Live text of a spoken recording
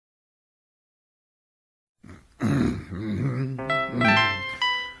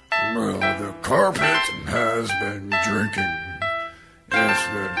Well, the carpet has been drinking. Yes,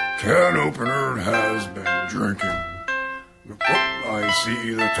 the can opener has been drinking. Oh, I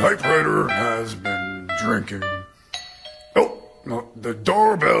see the typewriter has been drinking. Oh, no, the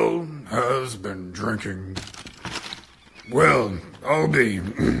doorbell has been drinking. Well, I'll be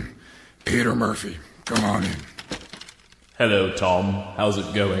Peter Murphy. Come on in. Hello, Tom. How's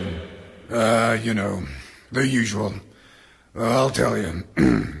it going? The usual. I'll tell you,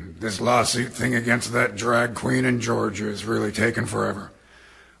 this lawsuit thing against that drag queen in Georgia is really taking forever.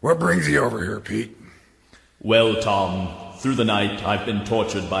 What brings you over here, Pete? Well, Tom, through the night I've been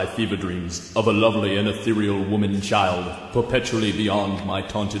tortured by fever dreams of a lovely and ethereal woman-child perpetually beyond my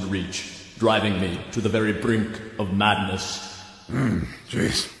taunted reach, driving me to the very brink of madness.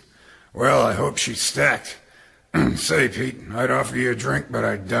 Jeez. Well, I hope she's stacked. Say, Pete, I'd offer you a drink, but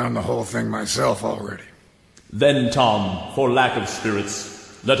I'd down the whole thing myself already. Then, Tom, for lack of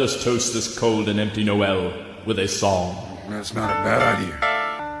spirits, let us toast this cold and empty Noel with a song. That's not a bad idea.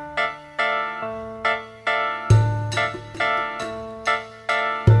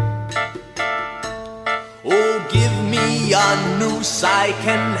 Oh, give me a noose I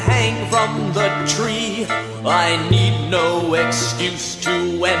can hang from the tree. I need no excuse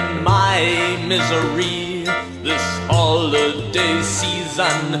to end my misery. This holiday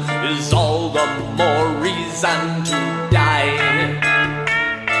season is all the more reason to die.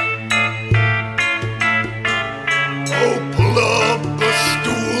 Oh, pull up a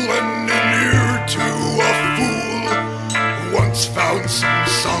stool and an ear to a fool who once found some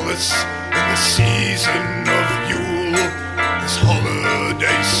solace in the season of Yule. This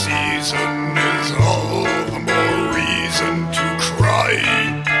holiday season is all the more reason to cry.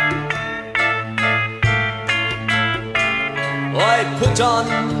 I put on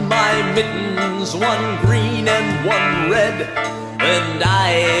my mittens, one green and one red, and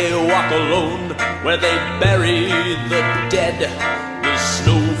I walk alone where they bury the dead. The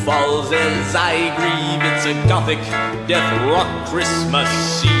snow falls as I grieve, it's a gothic death rock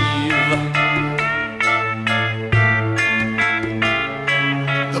Christmas Eve.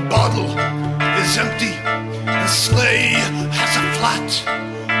 The bottle is empty, the sleigh has a flat.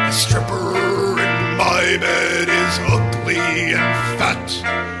 The stripper in my bed is ugly and fat.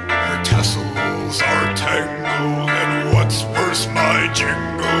 Her tassels are tangled, and what's worse, my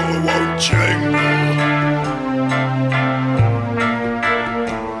jingle won't jangle.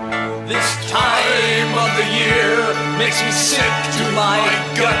 This time of the year makes me sick to my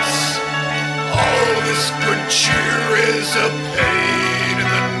guts. All this good cheer is a pain in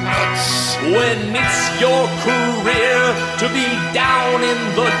the nuts. When it's your career to be down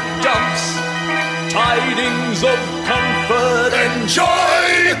in the dumps, tidings of comfort and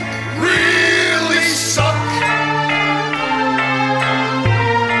joy really suck.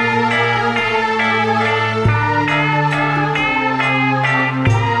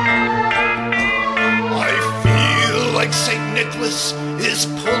 I feel like St. Nicolas is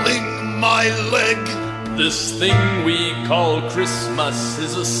pulling my leg. This thing we call Christmas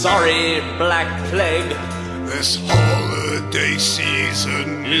is a sorry black plague. This holiday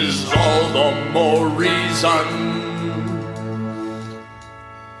season Is all the more reason,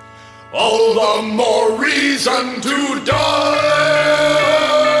 all the more reason to die.